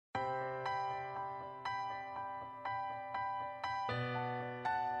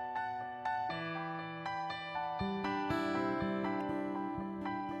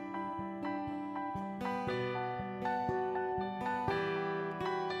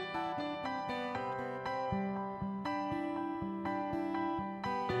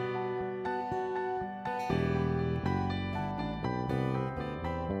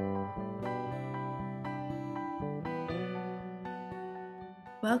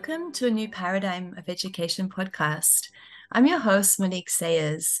Welcome to a new Paradigm of Education podcast. I'm your host, Monique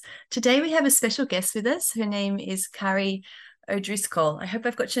Sayers. Today we have a special guest with us. Her name is Kari ODriscoll. I hope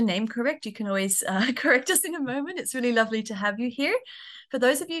I've got your name correct. You can always correct us in a moment. It's really lovely to have you here. For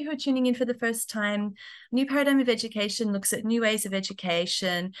those of you who are tuning in for the first time, New Paradigm of Education looks at new ways of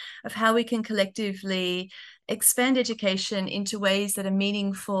education, of how we can collectively expand education into ways that are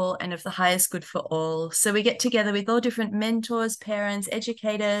meaningful and of the highest good for all. So we get together with all different mentors, parents,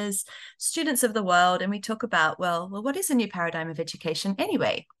 educators, students of the world, and we talk about, well, what is a new paradigm of education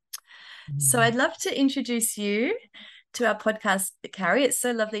anyway? So I'd love to introduce you to our podcast, Kari. It's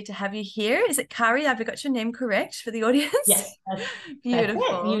so lovely to have you here. Is it Kari? I've got your name correct for the audience? Yes, Beautiful.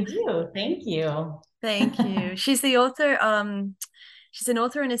 that's it. You do. Thank you. Thank you. She's the author. She's an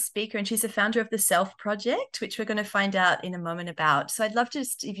author and a speaker, and she's the founder of the Self Project, which we're going to find out in a moment about. So I'd love to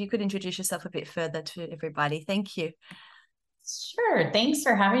just, if you could introduce yourself a bit further to everybody. Thank you. Sure. Thanks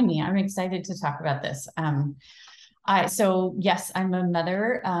for having me. I'm excited to talk about this. So yes, I'm a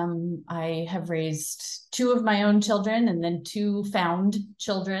mother. I have raised two of my own children and then two found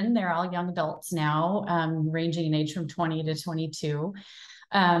children. They're all young adults now, ranging in age from 20 to 22.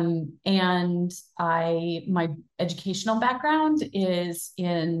 And my educational background is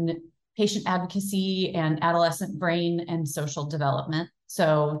in patient advocacy and adolescent brain and social development.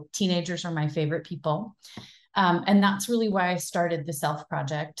 So teenagers are my favorite people. And that's really why I started the Self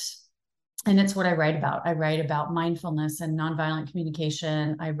Project. And it's what I write about. I write about mindfulness and nonviolent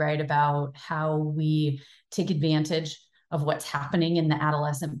communication. I write about how we take advantage of what's happening in the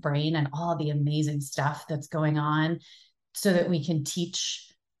adolescent brain and all the amazing stuff that's going on so that we can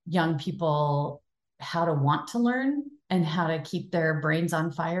teach young people how to want to learn and how to keep their brains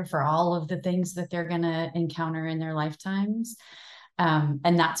on fire for all of the things that they're going to encounter in their lifetimes.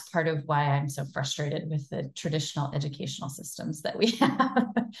 And that's part of why I'm so frustrated with the traditional educational systems that we have.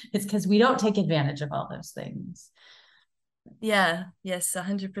 It's because we don't take advantage of all those things. Yeah, yes,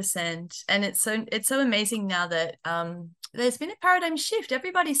 100%. And it's so amazing now that there's been a paradigm shift.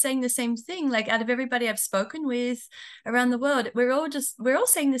 Everybody's saying the same thing. Like out of everybody I've spoken with around the world, we're all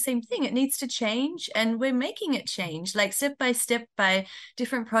saying the same thing. It needs to change, and we're making it change, like step by step by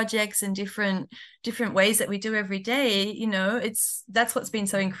different projects and different ways that we do every day. That's what's been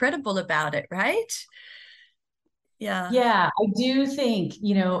so incredible about it, right? Yeah. Yeah, I do think,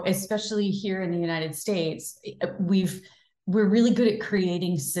 especially here in the United States, we're really good at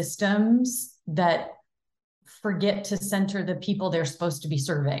creating systems that forget to center the people they're supposed to be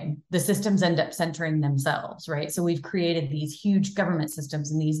serving. The systems end up centering themselves, right? So we've created these huge government systems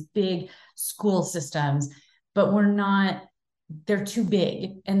and these big school systems, but they're too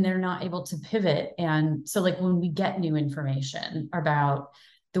big and they're not able to pivot. And so like when we get new information about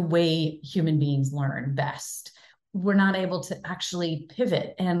the way human beings learn best, we're not able to actually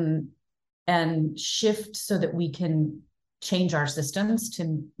pivot and shift so that we can change our systems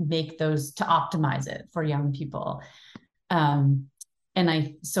to optimize it for young people.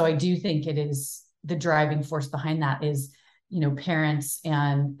 So I do think it is the driving force behind that is, parents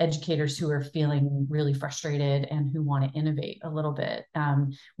and educators who are feeling really frustrated and who want to innovate a little bit.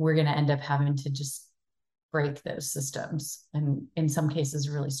 We're going to end up having to just break those systems and in some cases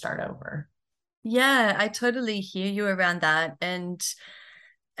really start over. Yeah, I totally hear you around that. And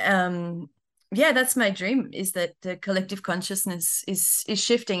yeah, that's my dream, is that the collective consciousness is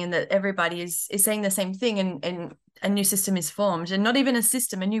shifting and that everybody is saying the same thing, and a new system is formed, and not even a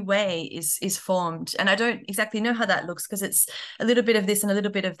system, a new way is formed. And I don't exactly know how that looks because it's a little bit of this and a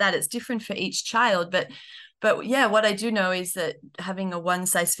little bit of that. It's different for each child, but yeah, what I do know is that having a one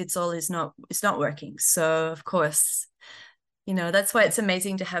size fits all is not working. So of course, that's why it's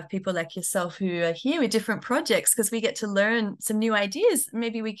amazing to have people like yourself who are here with different projects, because we get to learn some new ideas.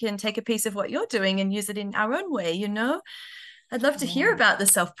 Maybe we can take a piece of what you're doing and use it in our own way. I'd love to hear about the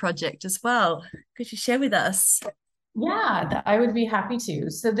Self Project as well. Could you share with us? Yeah, I would be happy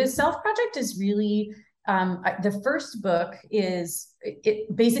to. So the Self Project is really the first book is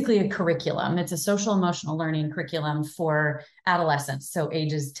basically a curriculum. It's a social emotional learning curriculum for adolescents, so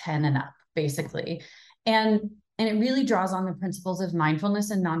ages 10 and up, basically. And it really draws on the principles of mindfulness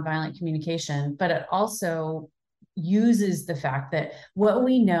and nonviolent communication, but it also uses the fact that what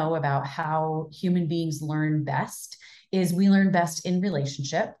we know about how human beings learn best is we learn best in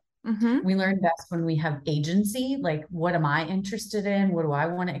relationship. Mm-hmm. We learn best when we have agency, like what am I interested in? What do I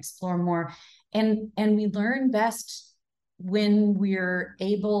want to explore more? And we learn best when we're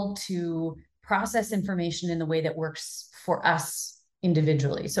able to process information in the way that works for us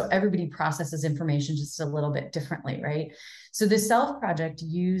individually. So everybody processes information just a little bit differently, right? So the Self Project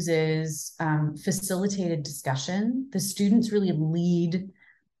uses facilitated discussion. The students really lead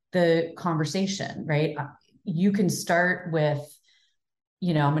the conversation, right? You can start with,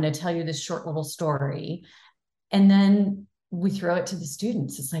 I'm going to tell you this short little story. And then we throw it to the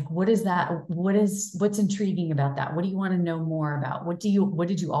students. It's like, what is that? What's intriguing about that? What do you want to know more about? What did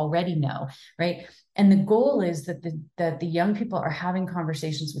you already know? Right. And the goal is that the young people are having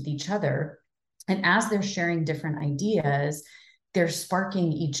conversations with each other. And as they're sharing different ideas, they're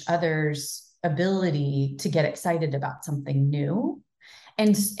sparking each other's ability to get excited about something new.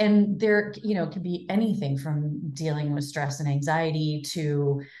 And there, could be anything from dealing with stress and anxiety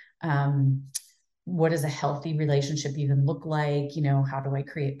to what does a healthy relationship even look like? How do I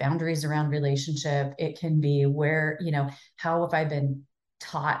create boundaries around relationship? It can be where, how have I been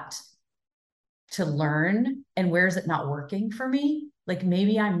taught to learn and where is it not working for me? Like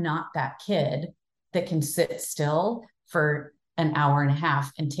maybe I'm not that kid that can sit still for an hour and a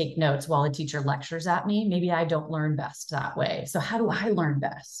half and take notes while a teacher lectures at me. Maybe I don't learn best that way. So how do I learn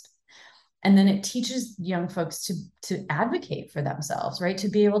best? And then it teaches young folks to advocate for themselves, right? To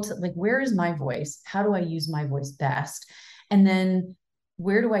be able to, like, where is my voice? How do I use my voice best? And then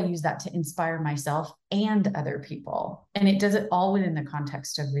where do I use that to inspire myself and other people? And it does it all within the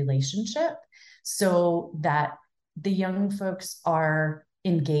context of relationship so that the young folks are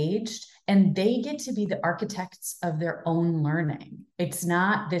engaged and they get to be the architects of their own learning. It's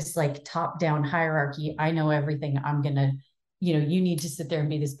not this like top-down hierarchy. I know everything. I'm going to, you need to sit there and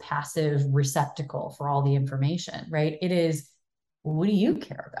be this passive receptacle for all the information, right? It is, what do you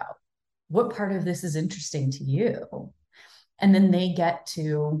care about? What part of this is interesting to you? And then they get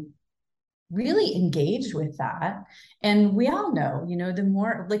to really engage with that. And we all know, the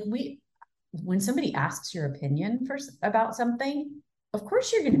more like when somebody asks your opinion about something, of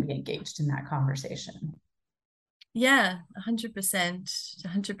course you're going to be engaged in that conversation. Yeah, 100%,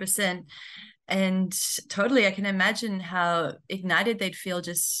 100%. And totally, I can imagine how ignited they'd feel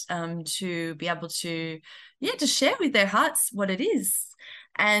just to be able to, yeah, to share with their hearts what it is.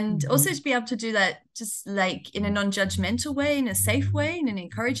 And also to be able to do that just like in a non-judgmental way, in a safe way, in an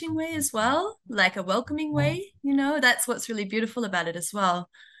encouraging way as well, like a welcoming way, that's what's really beautiful about it as well.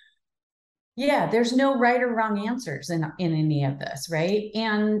 Yeah, there's no right or wrong answers in any of this, right?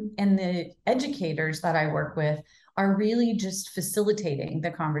 And the educators that I work with are really just facilitating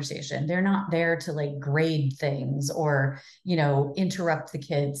the conversation. They're not there to like grade things or, interrupt the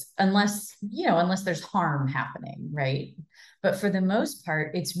kids unless there's harm happening, right? But for the most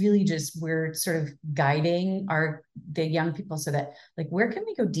part, it's really just we're sort of guiding the young people so that like where can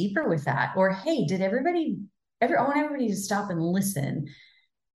we go deeper with that? Or hey, I want everybody to stop and listen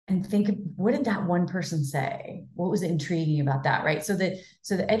and think, what did that one person say? What was intriguing about that, right? So the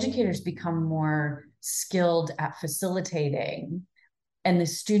educators become more skilled at facilitating, and the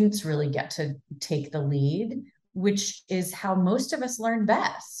students really get to take the lead, which is how most of us learn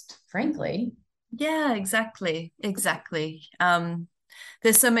best, frankly. Yeah, exactly.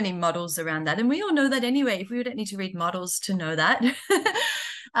 There's so many models around that, and we all know that anyway. If we don't need to read models to know that.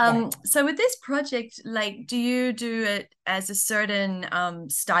 Yeah. So with this project, like, do you do it as a certain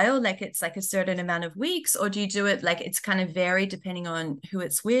style, like it's like a certain amount of weeks, or do you do it like it's kind of varied depending on who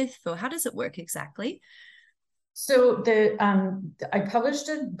it's with, or how does it work exactly? So I published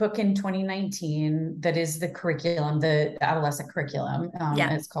a book in 2019 that is the curriculum, the adolescent curriculum. Yeah.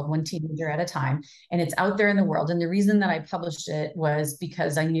 And it's called One Teenager at a Time, and it's out there in the world. And the reason that I published it was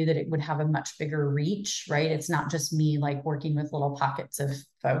because I knew that it would have a much bigger reach, right? It's not just me like working with little pockets of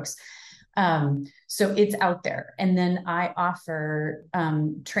folks. So it's out there. And then I offer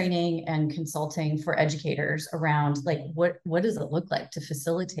training and consulting for educators around like what does it look like to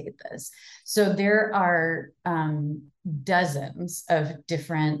facilitate this? So there are dozens of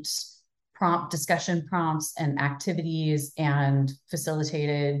different discussion prompts and activities and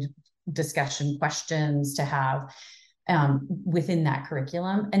facilitated discussion questions to have within that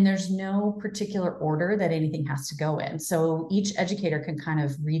curriculum. And there's no particular order that anything has to go in. So each educator can kind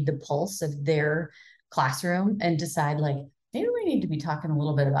of read the pulse of their classroom and decide like, maybe we need to be talking a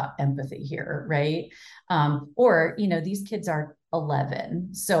little bit about empathy here, right? Or, these kids are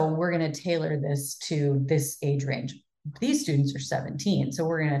 11, so we're going to tailor this to this age range. These students are 17, so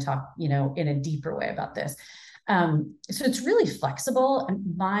we're going to talk, in a deeper way about this. So it's really flexible.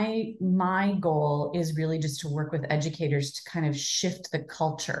 And my goal is really just to work with educators to kind of shift the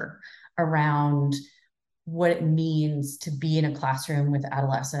culture around what it means to be in a classroom with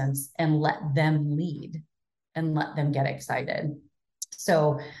adolescents and let them lead and let them get excited.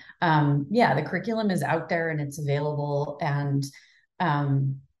 So yeah, the curriculum is out there and it's available.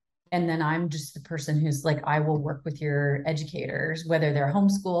 And then I'm just the person who's like, I will work with your educators, whether they're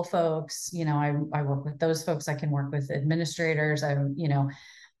homeschool folks, I work with those folks. I can work with administrators.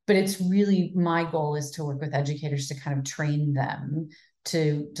 but it's really, my goal is to work with educators to kind of train them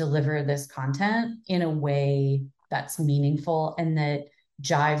to deliver this content in a way that's meaningful and that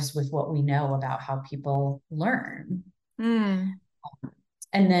jives with what we know about how people learn. Mm.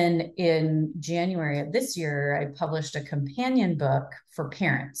 And then in January of this year, I published a companion book for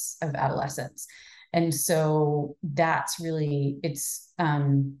parents of adolescents. And so that's really, it's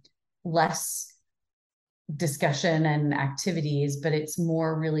less discussion and activities, but it's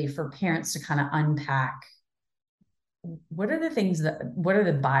more really for parents to kind of unpack what are the things that, what are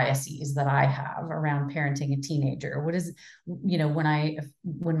the biases that I have around parenting a teenager? What is,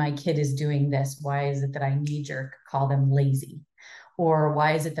 when my kid is doing this, why is it that I knee jerk call them lazy? Or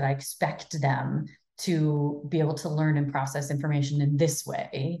why is it that I expect them to be able to learn and process information in this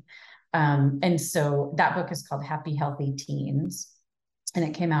way? And so that book is called Happy Healthy Teens, and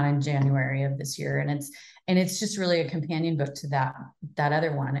it came out in January of this year. And it's just really a companion book to that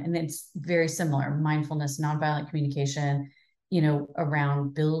other one. And it's very similar: mindfulness, nonviolent communication,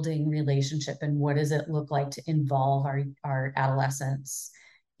 around building relationship, and what does it look like to involve our adolescents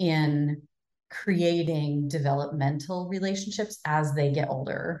in creating developmental relationships as they get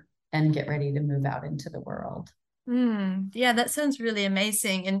older and get ready to move out into the world. Yeah, that sounds really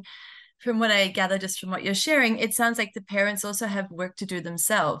amazing. And from what I gather, just from what you're sharing, it sounds like the parents also have work to do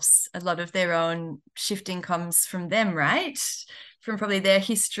themselves. A lot of their own shifting comes from them, right? From probably their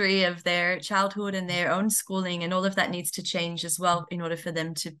history of their childhood and their own schooling, and all of that needs to change as well in order for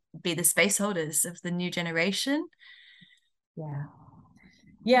them to be the space holders of the new generation. Yeah.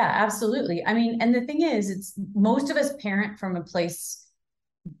 Yeah, absolutely. I mean, and the thing is, it's most of us parent from a place,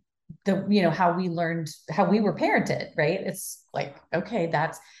 how we learned, how we were parented, right? It's like, okay,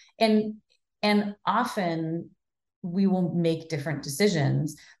 and and often we will make different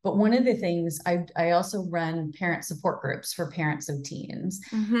decisions. But one of the things, I also run parent support groups for parents of teens.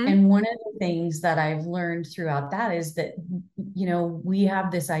 Mm-hmm. And one of the things that I've learned throughout that is that, we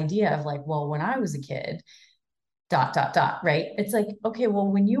have this idea of like, well, when I was a kid, dot, dot, dot, right? It's like, okay, well,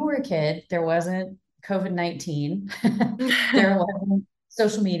 when you were a kid, there wasn't COVID-19, there wasn't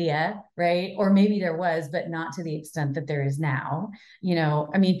social media, right? Or maybe there was, but not to the extent that there is now.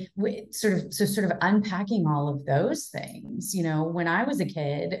 I mean, sort of unpacking all of those things. When I was a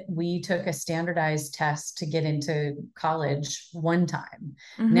kid, we took a standardized test to get into college one time.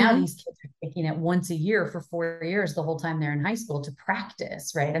 Now Mm-hmm. these kids are taking it once a year for 4 years, the whole time they're in high school, to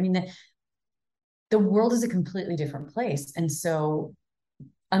practice, right? I mean, the world is a completely different place. And so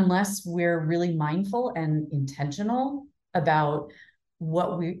unless we're really mindful and intentional about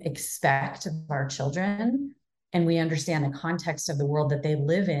what we expect of our children, and we understand the context of the world that they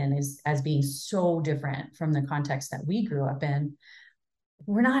live in is as being so different from the context that we grew up in,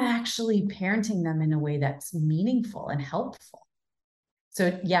 we're not actually parenting them in a way that's meaningful and helpful.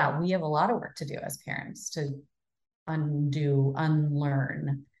 So yeah, we have a lot of work to do as parents to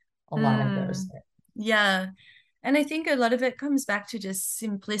unlearn a lot of those things. Yeah. And I think a lot of it comes back to just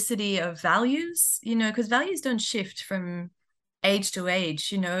simplicity of values, because values don't shift from age to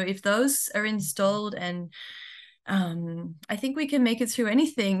age. If those are installed and I think we can make it through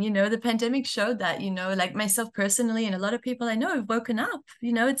anything. The pandemic showed that, like myself personally, and a lot of people I know have woken up.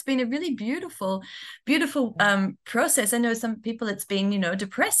 It's been a really beautiful, beautiful process. I know some people it's been,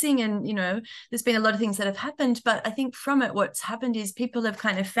 depressing, and there's been a lot of things that have happened, but I think from it what's happened is people have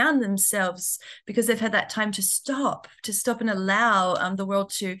kind of found themselves because they've had that time to stop and allow the world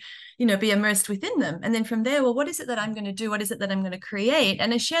to be immersed within them. And then from there, well, what is it that I'm going to do? What is it that I'm going to create?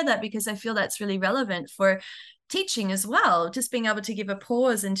 And I share that because I feel that's really relevant for teaching as well, just being able to give a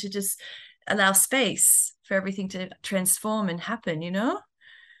pause and to just allow space for everything to transform and happen.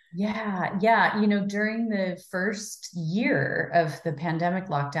 Yeah, yeah. During the first year of the pandemic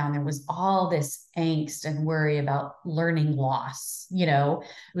lockdown, there was all this angst and worry about learning loss. It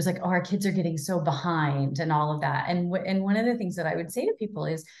was like, oh, our kids are getting so behind and all of that. And one of the things that I would say to people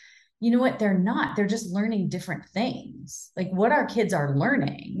is, you know what? They're not. They're just learning different things. Like what our kids are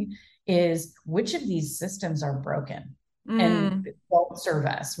learning is which of these systems are broken and Mm. won't serve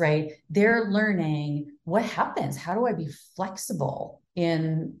us, right? They're learning what happens. How do I be flexible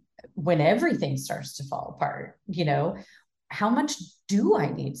in when everything starts to fall apart? How much do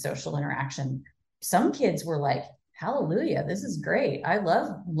I need social interaction? Some kids were like, hallelujah, this is great. I love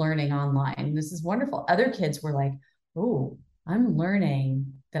learning online. This is wonderful. Other kids were like, oh, I'm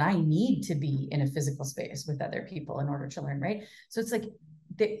learning that I need to be in a physical space with other people in order to learn, right? So it's like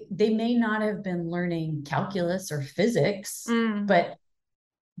they may not have been learning calculus or physics, Mm. but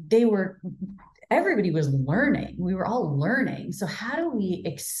everybody was learning. We were all learning. So how do we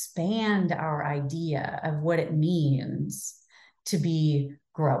expand our idea of what it means to be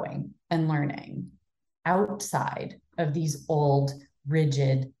growing and learning outside of these old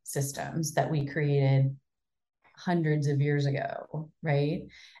rigid systems that we created hundreds of years ago, right?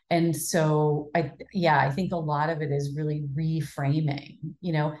 And so I think a lot of it is really reframing,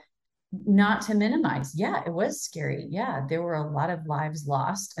 not to minimize. Yeah, it was scary. Yeah, there were a lot of lives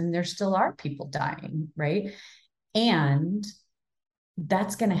lost and there still are people dying, right? And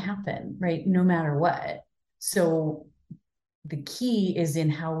that's going to happen, right? No matter what. So the key is in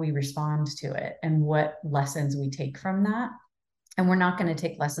how we respond to it and what lessons we take from that. And we're not going to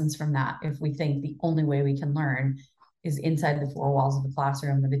take lessons from that if we think the only way we can learn is inside the four walls of the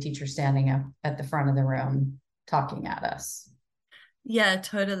classroom with the teacher standing up at the front of the room talking at us. Yeah,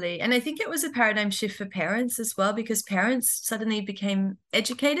 totally. And I think it was a paradigm shift for parents as well, because parents suddenly became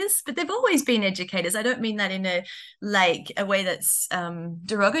educators, but they've always been educators. I don't mean that in a way that's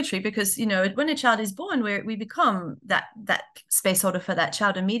derogatory, because when a child is born, we become that space holder for that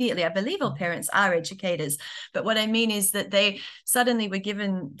child immediately. I believe all parents are educators, but what I mean is that they suddenly were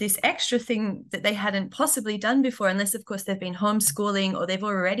given this extra thing that they hadn't possibly done before, unless of course they've been homeschooling or they've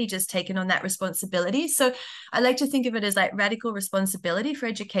already just taken on that responsibility. So I like to think of it as like radical responsibility for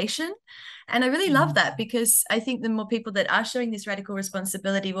education. And I really love that, because I think the more people that are showing this radical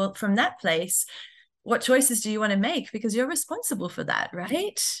responsibility, well, from that place, what choices do you want to make? Because you're responsible for that,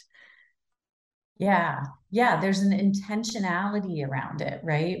 right? Yeah. Yeah. There's an intentionality around it,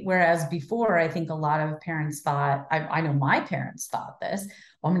 right? Whereas before, I think a lot of parents thought, I know my parents thought this,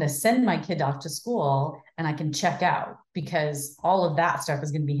 well, I'm going to send my kid off to school and I can check out because all of that stuff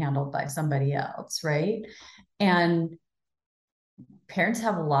is going to be handled by somebody else, right? And parents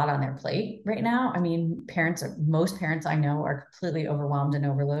have a lot on their plate right now. I mean, most parents I know are completely overwhelmed and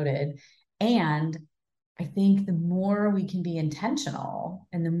overloaded. And I think the more we can be intentional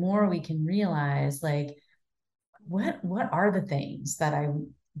and the more we can realize like what are the things that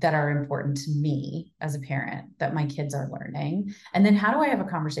are important to me as a parent that my kids are learning, and then how do I have a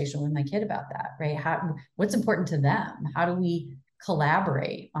conversation with my kid about that, right? What's important to them? How do we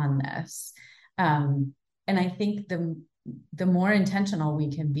collaborate on this? And I think the more intentional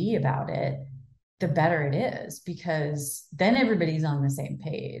we can be about it, the better it is, because then everybody's on the same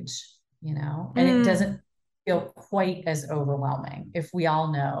page, and it Mm. doesn't feel quite as overwhelming if we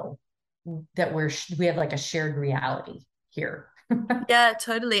all know that we have like a shared reality here. Yeah,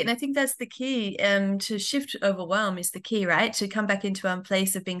 totally. And I think that's the key. To shift overwhelm is the key, right? To come back into our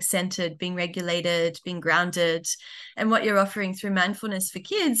place of being centered, being regulated, being grounded. And what you're offering through mindfulness for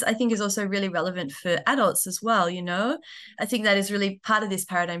kids, I think is also really relevant for adults as well, I think that is really part of this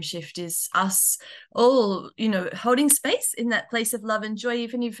paradigm shift, is us all, holding space in that place of love and joy,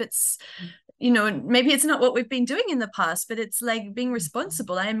 even if it's maybe it's not what we've been doing in the past, but it's like being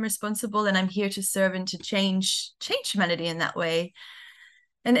responsible. I am responsible and I'm here to serve and to change humanity in that way.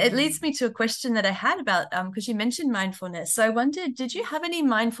 And it leads me to a question that I had about, because you mentioned mindfulness. So I wondered, did you have any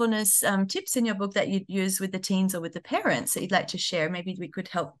mindfulness tips in your book that you'd use with the teens or with the parents that you'd like to share? Maybe we could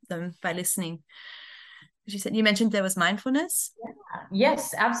help them by listening. Because you mentioned there was mindfulness.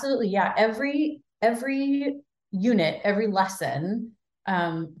 Yes, absolutely. Yeah. Every unit, every lesson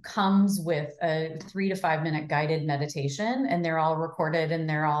comes with a 3 to 5 minute guided meditation, and they're all recorded and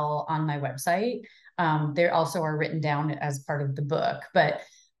they're all on my website. They also are written down as part of the book, but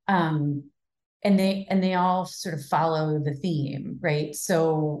um, and they all sort of follow the theme, right?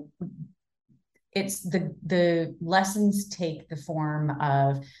 So it's the lessons take the form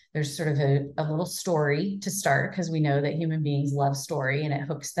of, there's sort of a little story to start, because we know that human beings love story and it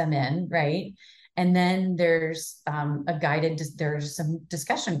hooks them in, right? And then there's there's some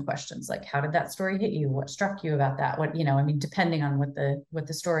discussion questions, like how did that story hit you, what struck you about that, what, I mean, depending on what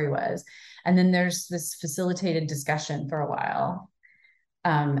the story was. And then there's this facilitated discussion for a while,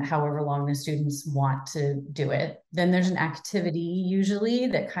 however long the students want to do it. Then there's an activity usually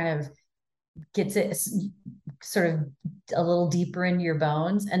that kind of gets it sort of a little deeper into your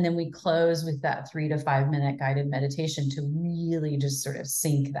bones. And then we close with that 3 to 5 minute guided meditation to really just sort of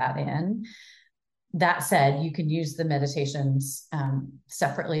sink that in. That said, you can use the meditations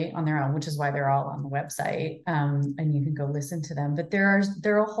separately on their own, which is why they're all on the website, and you can go listen to them. But there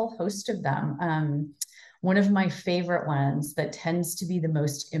are a whole host of them. One of my favorite ones that tends to be the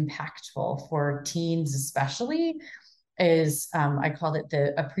most impactful for teens, especially, is I called it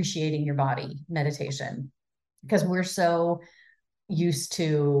the appreciating your body meditation, because we're so used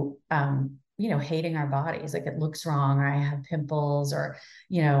to hating our bodies, like it looks wrong, or I have pimples, or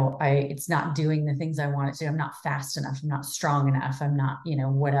it's not doing the things I want it to. I'm not fast enough, I'm not strong enough, I'm not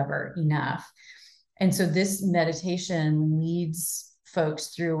whatever enough. And so this meditation leads folks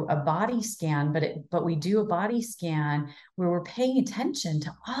through a body scan, but we do a body scan where we're paying attention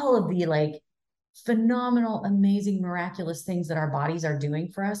to all of the like phenomenal, amazing, miraculous things that our bodies are doing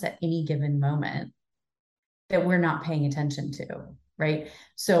for us at any given moment that we're not paying attention to, right?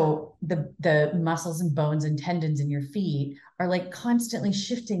 So the muscles and bones and tendons in your feet are like constantly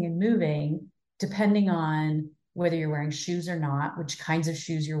shifting and moving depending on whether you're wearing shoes or not, which kinds of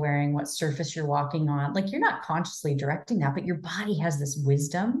shoes you're wearing, what surface you're walking on. Like, you're not consciously directing that, but your body has this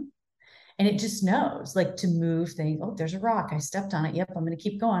wisdom, and it just knows, like, to move things. Oh, there's a rock, I stepped on it, yep, I'm going to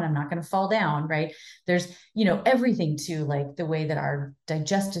keep going, I'm not going to fall down, right? There's, everything to like the way that our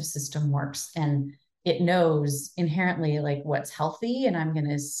digestive system works, and it knows inherently like what's healthy, and I'm going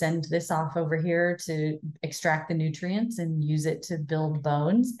to send this off over here to extract the nutrients and use it to build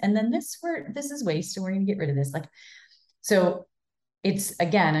bones, and then this is waste, and we're going to get rid of this. Like, so it's,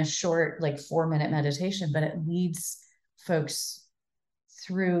 again, a short, like 4-minute meditation, but it leads folks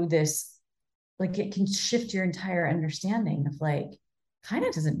through this. Like, it can shift your entire understanding of like, kind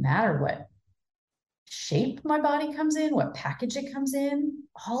of doesn't matter what shape my body comes in, what package it comes in.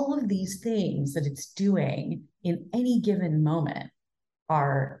 All of these things that it's doing in any given moment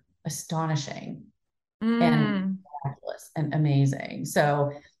are astonishing and miraculous and amazing.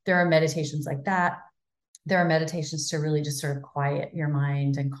 So there are meditations like that. There are meditations to really just sort of quiet your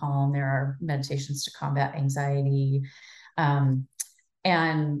mind and calm. There are meditations to combat anxiety. And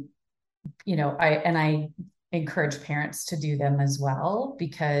I encourage parents to do them as well,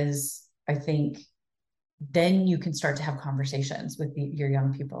 because I think then you can start to have conversations with your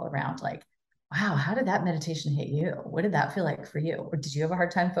young people around like, wow, how did that meditation hit you? What did that feel like for you? Or did you have a hard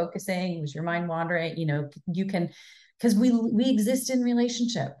time focusing? Was your mind wandering? You can, because we exist in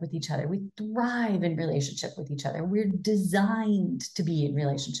relationship with each other. We thrive in relationship with each other. We're designed to be in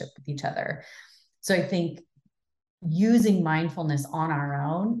relationship with each other. So I think using mindfulness on our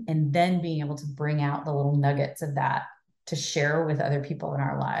own and then being able to bring out the little nuggets of that to share with other people in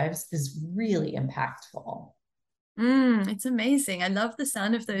our lives is really impactful. It's amazing. I love the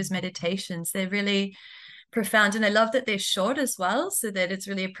sound of those meditations. They're really profound, and I love that they're short as well, so that it's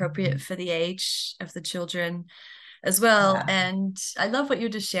really appropriate for the age of the children as well. Yeah. And I love what you're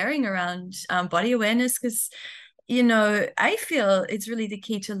just sharing around body awareness, because I feel it's really the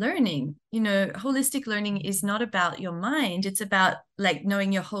key to learning. Holistic learning is not about your mind. It's about like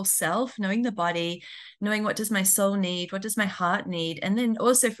knowing your whole self, knowing the body, knowing what does my soul need, what does my heart need. And then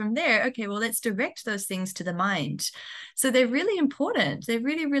also from there, okay, well, let's direct those things to the mind. So they're really important. They're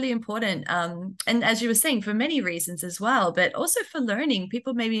really, really important. And as you were saying, for many reasons as well, but also for learning.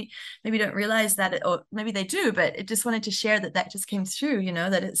 People maybe don't realize that, or maybe they do, but it just wanted to share that just came through,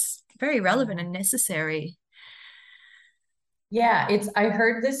 that it's very relevant and necessary. Yeah, I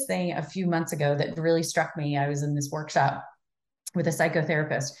heard this thing a few months ago that really struck me. I was in this workshop with a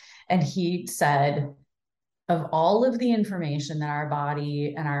psychotherapist, and he said, of all of the information that our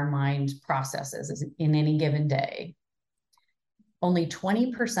body and our mind processes in any given day, only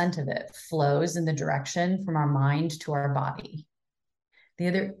 20% of it flows in the direction from our mind to our body. The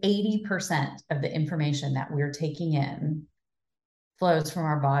other 80% of the information that we're taking in flows from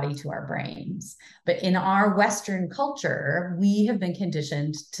our body to our brains. But in our Western culture, we have been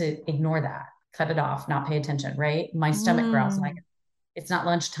conditioned to ignore that, cut it off, not pay attention, right? My stomach growls, like, it's not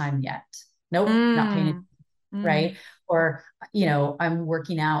lunchtime yet. Nope, not paying attention, right? Or, I'm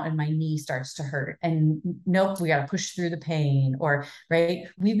working out and my knee starts to hurt, and nope, we got to push through the pain. Or, right,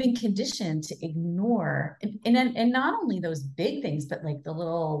 we've been conditioned to ignore, and not only those big things, but like the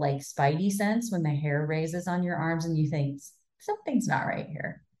little like spidey sense when the hair raises on your arms and you think, something's not right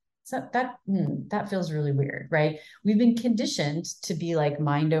here. So that feels really weird, right? We've been conditioned to be like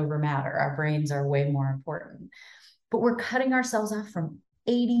mind over matter. Our brains are way more important, but we're cutting ourselves off from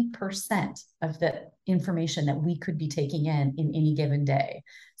 80% of the information that we could be taking in any given day.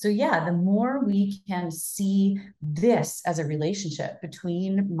 So yeah, the more we can see this as a relationship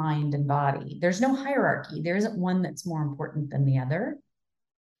between mind and body, there's no hierarchy. There isn't one that's more important than the other,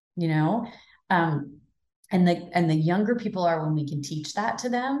 and the younger people are when we can teach that to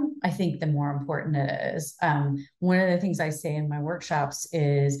them, I think the more important it is. One of the things I say in my workshops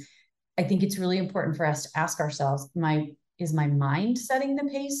is, I think it's really important for us to ask ourselves, is my mind setting the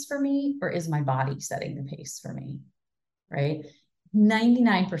pace for me, or is my body setting the pace for me? Right?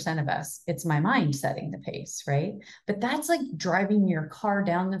 99% of us, it's my mind setting the pace, right? But that's like driving your car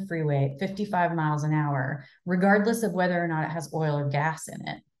down the freeway at 55 miles an hour, regardless of whether or not it has oil or gas in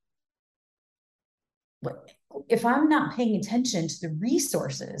it. If I'm not paying attention to the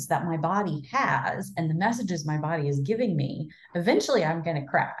resources that my body has and the messages my body is giving me, eventually I'm going to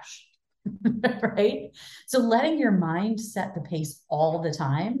crash. right? So letting your mind set the pace all the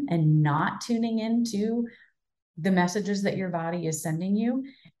time and not tuning into the messages that your body is sending you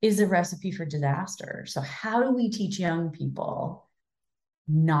is a recipe for disaster. So how do we teach young people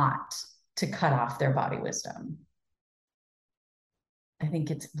not to cut off their body wisdom? I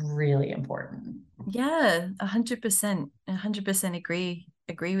think it's really important. Yeah, 100%, 100%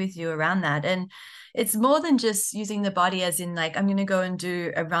 agree with you around that. And it's more than just using the body as in like I'm going to go and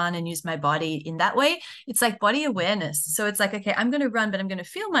do a run and use my body in that way. It's like body awareness. So it's like, okay, I'm going to run, but I'm going to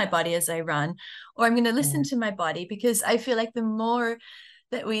feel my body as I run, or I'm going to listen Yeah. to my body, because I feel like the more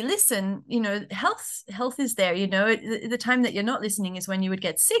that we listen, health is there. The time that you're not listening is when you would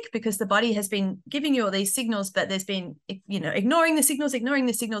get sick, because the body has been giving you all these signals, but there's been, ignoring the signals,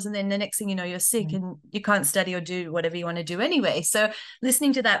 and then the next thing you know, you're sick and you can't study or do whatever you want to do anyway. So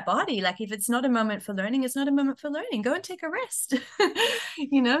listening to that body, like if it's not a moment for learning, it's not a moment for learning. Go and take a rest.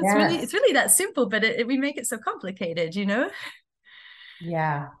 It's really Yes. it's really that simple, but we make it so complicated.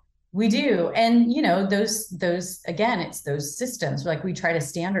 Yeah, we do. And those again, it's those systems. Like we try to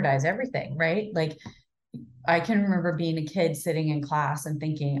standardize everything, right? Like I can remember being a kid sitting in class and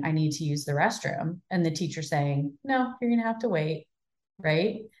thinking, I need to use the restroom. And the teacher saying, no, you're gonna have to wait,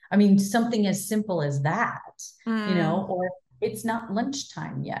 right? I mean, something as simple as that, Mm, or it's not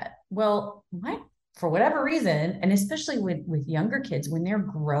lunchtime yet. Well, what for whatever reason, and especially with younger kids, when they're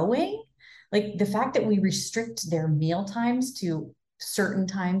growing, like the fact that we restrict their meal times to certain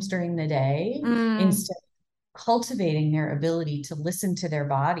times during the day mm, instead of cultivating their ability to listen to their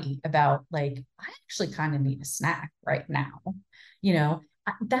body about like, I actually kind of need a snack right now.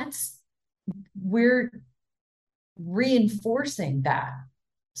 That's we're reinforcing that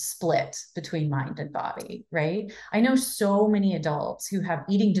split between mind and body, right? I know so many adults who have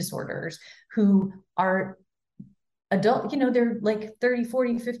eating disorders who are adult, they're like 30,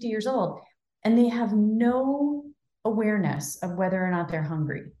 40, 50 years old, and they have no awareness of whether or not they're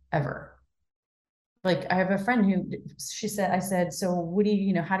hungry ever. Like I have a friend who she said, I said, so what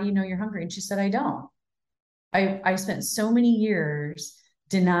do how do you know you're hungry? And she said, I don't. I spent so many years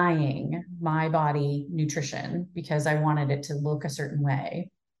denying my body nutrition because I wanted it to look a certain way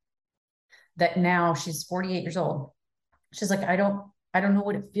that now she's 48 years old. She's like, I don't know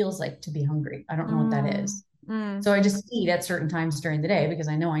what it feels like to be hungry. I don't know what that mm, is. mm. So I just eat at certain times during the day because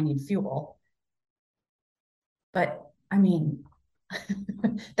I know I need fuel. But I mean,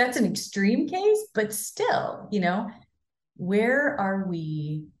 that's an extreme case, but still, where are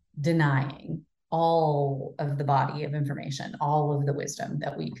we denying all of the body of information, all of the wisdom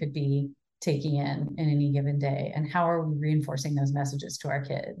that we could be taking in any given day? And how are we reinforcing those messages to our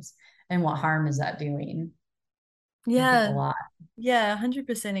kids? And what harm is that doing? I think a Yeah. lot. Yeah,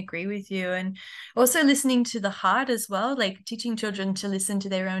 100% agree with you. And also listening to the heart as well, like teaching children to listen to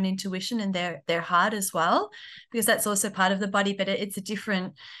their own intuition and their heart as well, because that's also part of the body, but it's a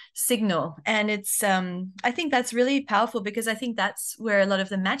different signal. And I think that's really powerful, because I think that's where a lot of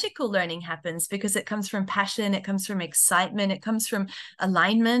the magical learning happens, because it comes from passion, it comes from excitement, it comes from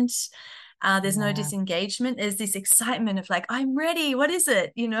alignment. There's no Yeah. disengagement. There's this excitement of like, I'm ready. What is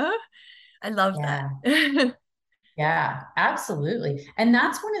it? I love that. Yeah. Yeah, absolutely. And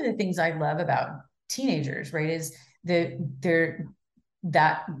that's one of the things I love about teenagers, right? Is that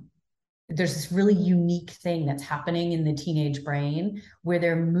there's this really unique thing that's happening in the teenage brain where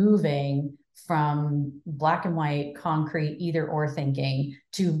they're moving from black and white, concrete, either or thinking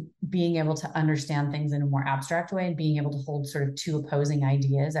to being able to understand things in a more abstract way and being able to hold sort of two opposing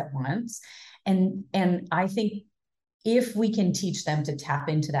ideas at once. And I think if we can teach them to tap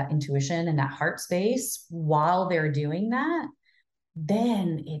into that intuition and that heart space while they're doing that,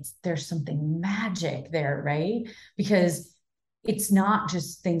 then there's something magic there, right? Because it's not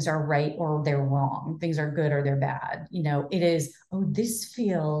just things are right or they're wrong, things are good or they're bad. It is, oh, this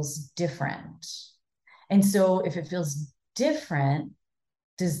feels different. And so if it feels different,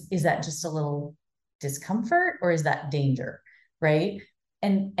 is that just a little discomfort or is that danger, right?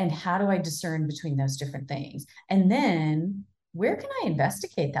 And how do I discern between those different things? And then where can I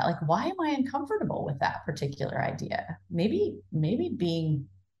investigate that? Like, why am I uncomfortable with that particular idea? Maybe being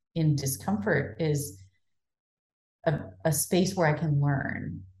in discomfort is a space where I can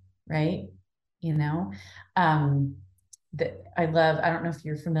learn, right? You know, um, that I don't know if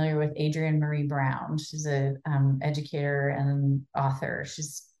you're familiar with Adrienne Marie Brown. She's a educator and author.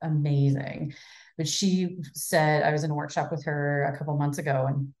 She's amazing. But she said, I was in a workshop with her a couple months ago,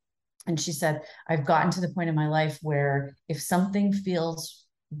 and she said, I've gotten to the point in my life where if something feels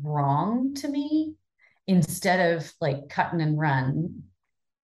wrong to me, instead of like cut and run,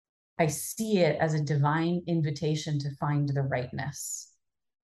 I see it as a divine invitation to find the rightness.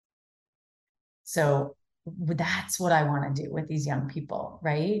 So that's what I want to do with these young people,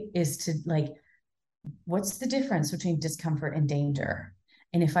 right? Is to like, what's the difference between discomfort and danger?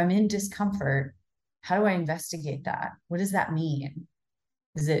 And if I'm in discomfort, how do I investigate that? What does that mean?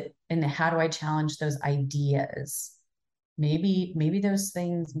 Is it, and how do I challenge those ideas? Maybe those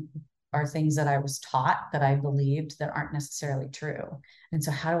things are things that I was taught that I believed that aren't necessarily true. And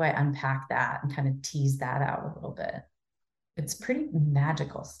so how do I unpack that and kind of tease that out a little bit? It's pretty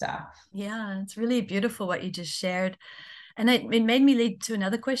magical stuff. Yeah, it's really beautiful what you just shared. And it made me lead to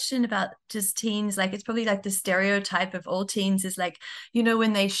another question about just teens. Like, it's probably like the stereotype of all teens is like,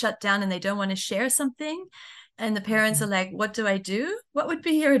 when they shut down and they don't want to share something, and the parents are like, what do I do? What would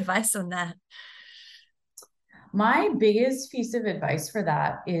be your advice on that? My biggest piece of advice for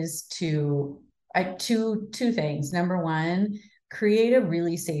that is two things. Number one, create a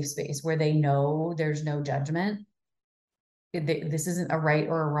really safe space where they know there's no judgment. This isn't a right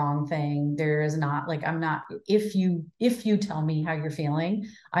or a wrong thing. There is not like, I'm not, if you tell me how you're feeling,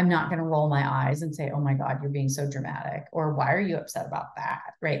 I'm not going to roll my eyes and say, oh my God, you're being so dramatic, or why are you upset about that?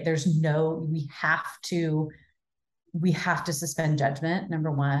 Right. We have to suspend judgment, number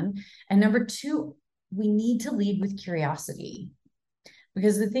one. And number two, we need to lead with curiosity.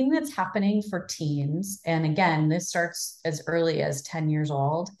 Because the thing that's happening for teens, and again, this starts as early as 10 years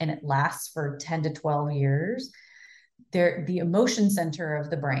old and it lasts for 10 to 12 years, the emotion center of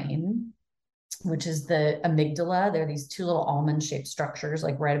the brain, which is the amygdala, there are these two little almond shaped structures,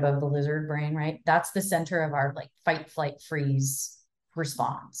 like right above the lizard brain, right? That's the center of our like fight, flight, freeze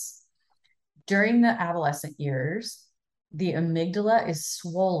response. During the adolescent years, the amygdala is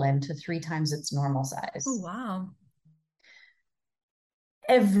swollen to 3 times its normal Oh, size. wow.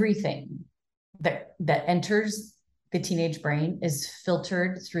 Everything that enters the teenage brain is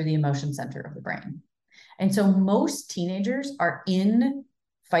filtered through the emotion center of the brain. And so most teenagers are in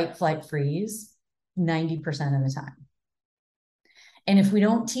fight, flight, freeze 90% of the time. And if we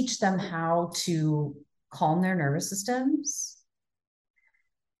don't teach them how to calm their nervous systems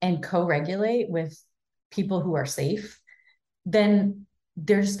and co-regulate with people who are safe, then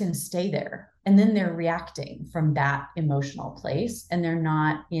they're just going to stay there. And then they're reacting from that emotional place. And they're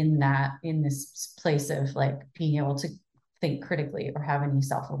not in this place of like being able to think critically or have any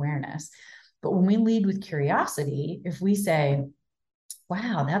self-awareness. But when we lead with curiosity, if we say,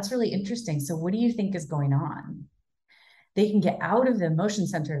 wow, that's really interesting. So what do you think is going on? They can get out of the emotion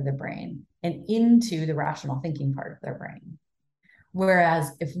center of the brain and into the rational thinking part of their brain.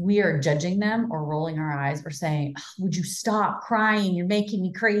 Whereas if we are judging them or rolling our eyes or saying, oh, would you stop crying? You're making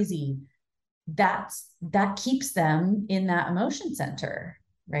me crazy. That keeps them in that emotion center,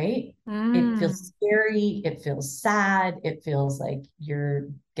 right? It feels scary. It feels sad. It feels like you're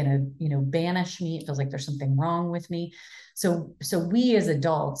gonna, banish me. It feels like there's something wrong with me. So we as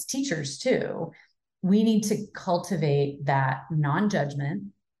adults, teachers too, we need to cultivate that non-judgment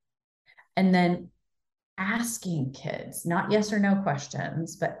and then asking kids, not yes or no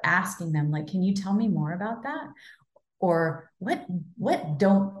questions, but asking them like, can you tell me more about that? Or what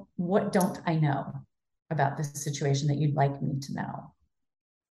don't I know about this situation that you'd like me to know?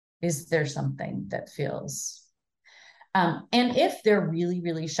 Is there something that feels and if they're really,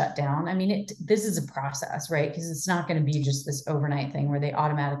 really shut down, I mean, this is a process, right? Because it's not going to be just this overnight thing where they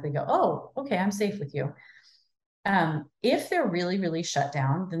automatically go, oh, okay, I'm safe with you. If they're really, really shut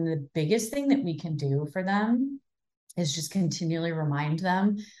down, then the biggest thing that we can do for them is just continually remind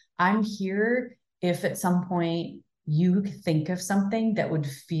them, I'm here if at some point you think of something that would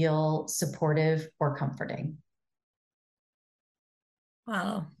feel supportive or comforting.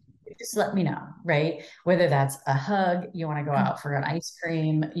 Wow. Just let me know, right? Whether that's a hug, you want to go out for an ice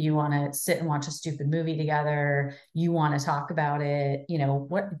cream, you want to sit and watch a stupid movie together, you want to talk about it,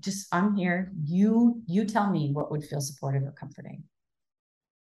 just I'm here. You tell me what would feel supportive or comforting.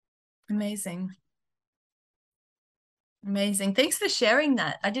 Amazing. Amazing. Thanks for sharing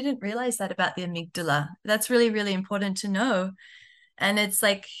that. I didn't realize that about the amygdala. That's really, really important to know. And it's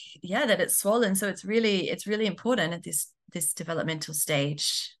like, yeah, that it's swollen. So it's really important at this developmental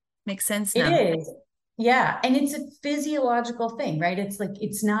stage. Makes sense It now. is. Yeah. And it's a physiological thing, right? It's like,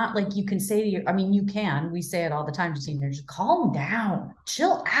 it's not like you can say to you, I mean, we say it all the time to teenagers, calm down,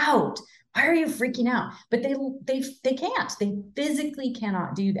 chill out. Why are you freaking out? But they can't, they physically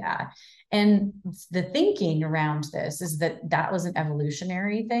cannot do that. And the thinking around this is that was an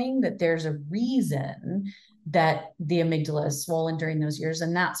evolutionary thing, that there's a reason that the amygdala is swollen during those years.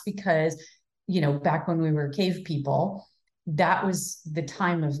 And that's because, back when we were cave people, that was the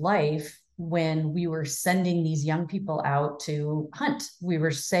time of life when we were sending these young people out to hunt. We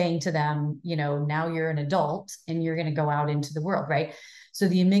were saying to them, now you're an adult and you're going to go out into the world, right? So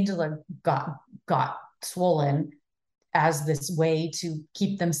the amygdala got got swollen as this way to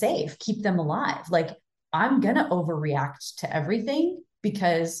keep them safe, keep them alive. Like, I'm going to overreact to everything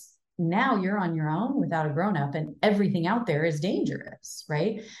because now you're on your own without a grown up and everything out there is dangerous,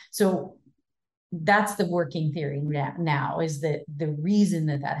 right? So that's the working theory now, is that the reason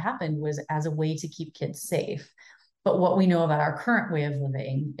that that happened was as a way to keep kids safe. But what we know about our current way of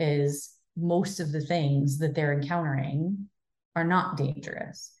living is most of the things that they're encountering are not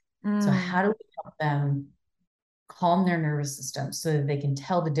dangerous. So how do we help them calm their nervous system so that they can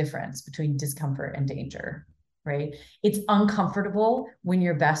tell the difference between discomfort and danger, right? It's uncomfortable when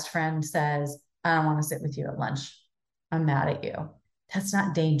your best friend says, I don't want to sit with you at lunch. I'm mad at you. That's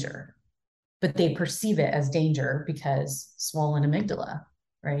not danger, but they perceive it as danger because swollen amygdala,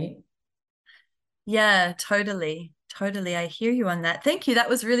 right? Yeah, totally. Totally. I hear you on that. Thank you. That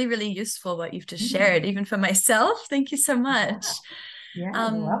was really, really useful what you've just Mm-hmm. shared, even for myself. Thank you so much.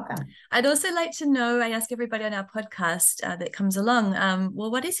 Yeah, you're welcome. I'd also like to know, I ask everybody on our podcast that comes along, well,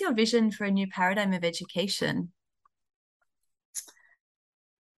 what is your vision for a new paradigm of education?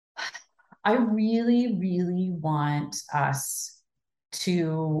 I really, really want us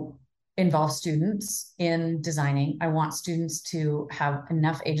to involve students in designing. I want students to have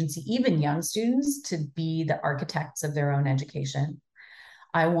enough agency, even young students, to be the architects of their own education.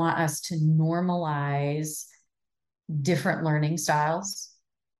 I want us to normalize different learning styles.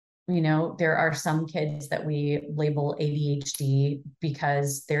 You know, there are some kids that we label ADHD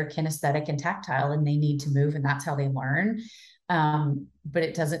because they're kinesthetic and tactile and they need to move and that's how they learn. But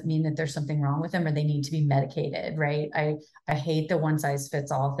it doesn't mean that there's something wrong with them or they need to be medicated, right? I hate the one size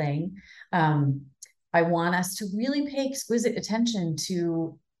fits all thing. I want us to really pay exquisite attention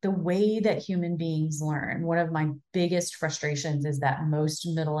to the way that human beings learn. One of my biggest frustrations is that most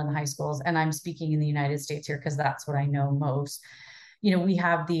middle and high schools, and I'm speaking in the United States here because that's what I know most, you know, we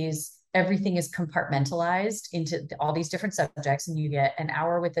have these, everything is compartmentalized into all these different subjects and you get an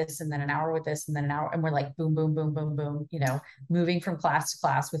hour with this and then an hour with this and then an hour, and we're like boom, boom, boom, boom, boom, you know, moving from class to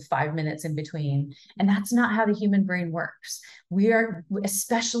class with 5 minutes in between. And that's not how the human brain works. We are,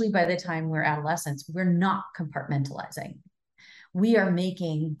 especially by the time we're adolescents, we're not compartmentalizing. We are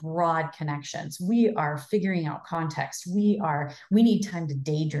making broad connections. We are figuring out context. We need time to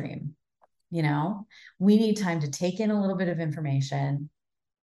daydream. You know, we need time to take in a little bit of information,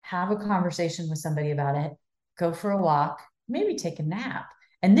 have a conversation with somebody about it, go for a walk, maybe take a nap.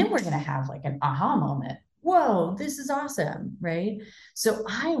 And then we're going to have like an aha moment. Whoa, this is awesome. Right. So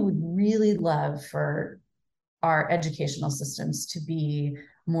I would really love for our educational systems to be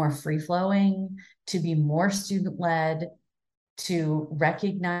more free flowing, to be more student led, to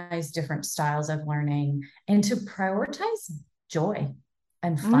recognize different styles of learning, and to prioritize joy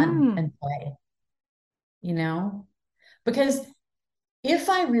and fun Mm, and play, you know? Because if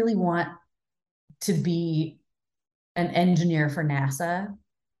I really want to be an engineer for NASA,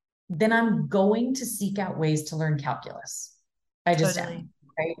 then I'm going to seek out ways to learn calculus. I just totally. am,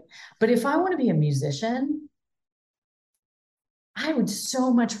 right? But if I want to be a musician, I would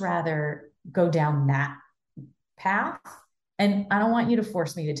so much rather go down that path. And I don't want you to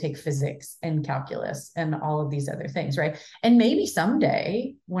force me to take physics and calculus and all of these other things, right? And maybe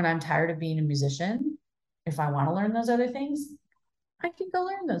someday when I'm tired of being a musician, if I want to learn those other things, I can go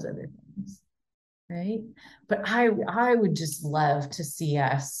learn those other things, right? But I would just love to see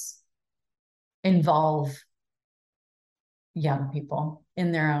us involve young people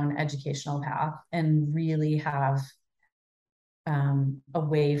in their own educational path and really have a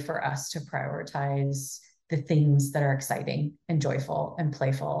way for us to prioritize the things that are exciting and joyful and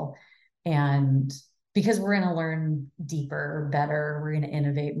playful. And because we're going to learn deeper, better, we're going to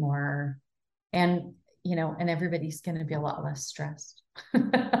innovate more. And, you know, and everybody's going to be a lot less stressed.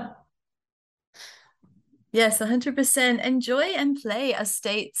 Yes, 100%. And joy and play are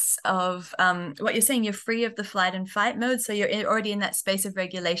states of what you're saying. You're free of the flight and fight mode. So you're already in that space of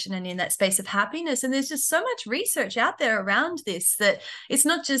regulation and in that space of happiness. And there's just so much research out there around this that it's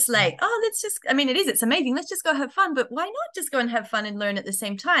not just like, oh, let's just, I mean, it is, it's amazing. Let's just go have fun. But why not just go and have fun and learn at the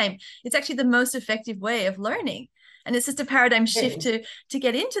same time? It's actually the most effective way of learning. And it's just a paradigm shift to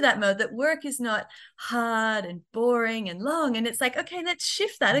get into that mode, that work is not hard and boring and long. And it's like, okay, let's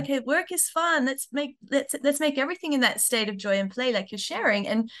shift that. Okay, work is fun. Let's make everything in that state of joy and play, like you're sharing.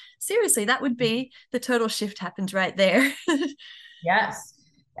 And seriously, that would be the total shift happens right there. Yes,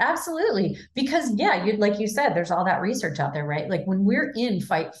 absolutely. Because yeah, you, like you said, there's all that research out there, right? Like when we're in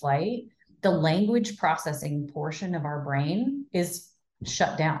fight flight, the language processing portion of our brain is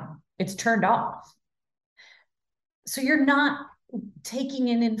shut down. It's turned off. So you're not taking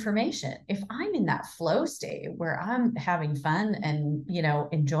in information. If I'm in that flow state where I'm having fun and, you know,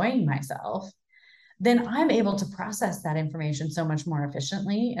 enjoying myself, then I'm able to process that information so much more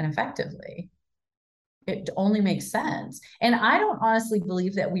efficiently and effectively. It only makes sense. And I don't honestly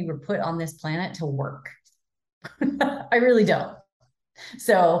believe that we were put on this planet to work. I really don't.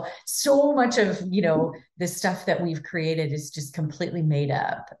 So much of, this stuff that we've created is just completely made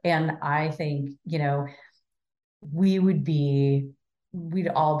up. And I think, we would be, we'd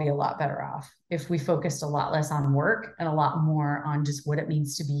all be a lot better off if we focused a lot less on work and a lot more on just what it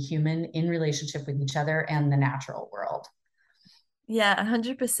means to be human in relationship with each other and the natural world. Yeah,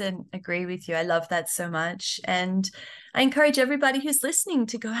 100% agree with you. I love that so much. And I encourage everybody who's listening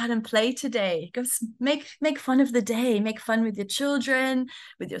to go out and play today. Go make fun of the day, make fun with your children,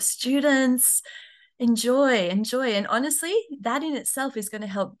 with your students. Enjoy. And honestly, that in itself is going to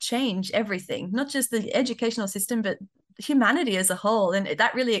help change everything, not just the educational system, but humanity as a whole. And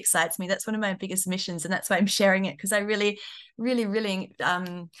that really excites me. That's one of my biggest missions. And that's why I'm sharing it, because I really, really, really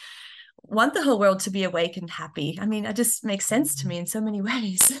want the whole world to be awake and happy. I mean, it just makes sense to me in so many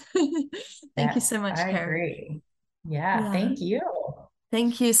ways. Thank you Yes, so much, I Kari. agree. Yeah, Yeah, thank you.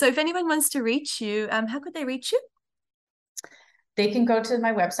 thank you. So if anyone wants to reach you, how could they reach you? They can go to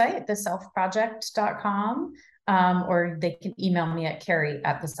my website, theselfproject.com, or they can email me at Kari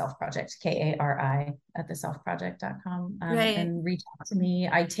at the Self Project, Kari at theselfproject.com, Great. and reach out to me.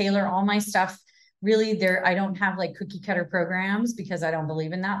 I tailor all my stuff. Really, I don't have like cookie cutter programs because I don't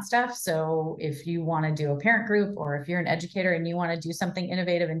believe in that stuff. So if you want to do a parent group, or if you're an educator and you want to do something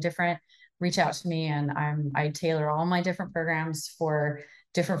innovative and different, reach out to me, and I tailor all my different programs for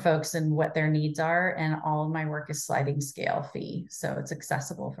different folks and what their needs are. And all of my work is sliding scale fee. So it's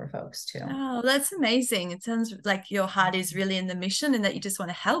accessible for folks too. Oh, that's amazing. It sounds like your heart is really in the mission and that you just want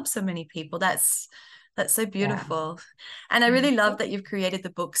to help so many people. That's so Yeah. beautiful. And I really love that you've created the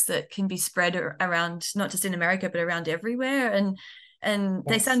books that can be spread around, not just in America, but around everywhere. And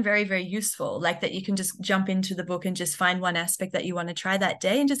they Yes. sound very, very useful. Like that you can just jump into the book and just find one aspect that you want to try that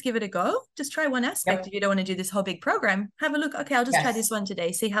day and just give it a go. Just try one aspect. Yep. If you don't want to do this whole big program, have a look. Okay, I'll just try this Yes. one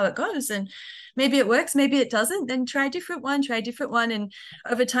today, see how it goes. And maybe it works, maybe it doesn't. Then try a different one, try a different one. And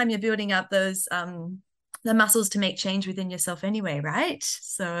over time you're building up those the muscles to make change within yourself anyway, right?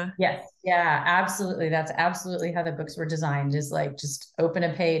 So Yes. Yeah, absolutely. That's absolutely how the books were designed, is like just open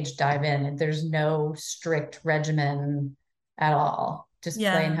a page, dive in. And there's no strict regimen at all. Just play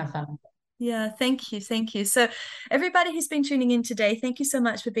and yeah. have fun. Yeah, thank you. Thank you. So, everybody who's been tuning in today, thank you so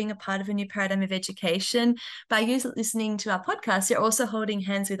much for being a part of a new paradigm of education. By you listening to our podcast, you're also holding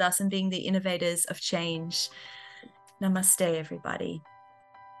hands with us and being the innovators of change. Namaste, everybody.